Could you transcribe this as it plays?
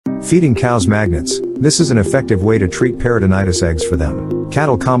Feeding cows magnets. This is an effective way to treat peritonitis eggs for them.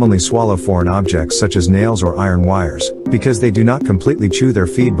 Cattle commonly swallow foreign objects such as nails or iron wires, because they do not completely chew their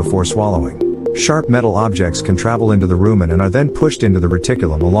feed before swallowing. Sharp metal objects can travel into the rumen and are then pushed into the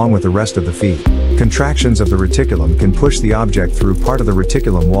reticulum along with the rest of the feed. Contractions of the reticulum can push the object through part of the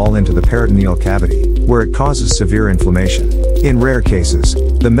reticulum wall into the peritoneal cavity, where it causes severe inflammation. In rare cases,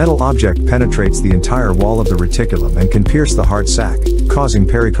 the metal object penetrates the entire wall of the reticulum and can pierce the heart sac, causing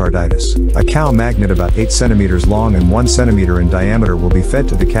pericarditis. A cow magnet about 8 cm long and 1 cm in diameter will be fed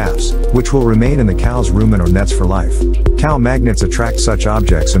to the calves, which will remain in the cow's rumen or nets for life. Cow magnets attract such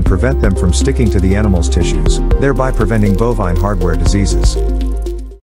objects and prevent them from sticking to the animal's tissues, thereby preventing bovine hardware diseases.